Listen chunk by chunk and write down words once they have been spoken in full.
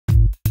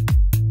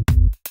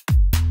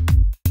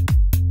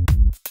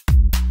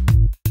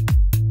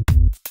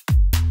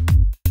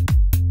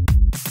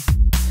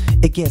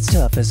It gets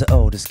tough as the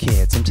oldest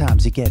kid.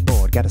 Sometimes you get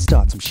bored, gotta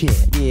start some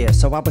shit. Yeah,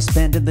 so I was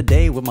spending the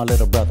day with my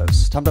little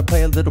brothers. Time to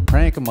play a little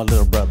prank with my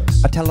little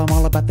brothers. I tell them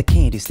all about the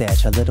candy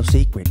stash, a little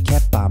secret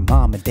kept by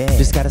mom and dad.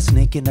 Just gotta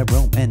sneak in the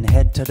room and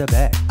head to the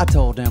back. I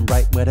told them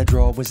right where the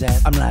drawer was at.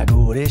 I'm like,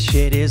 ooh, this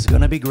shit is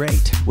gonna be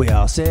great. We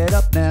all set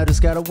up now,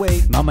 just gotta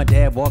wait. Mom and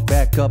dad walk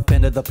back up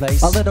into the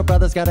place. My little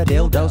brother's got a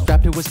dildo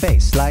strapped to his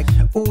face. Like,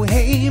 oh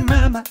hey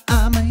mama,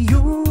 I'm a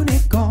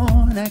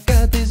unicorn. I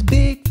got this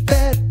big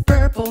fat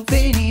purple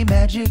veiny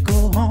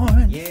magical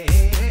horn.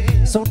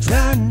 Yeah. So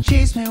try and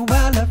chase me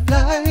while I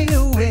fly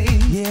away.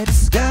 Yeah, the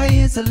sky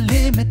is the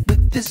limit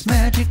with this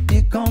magic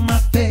dick on my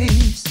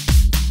face.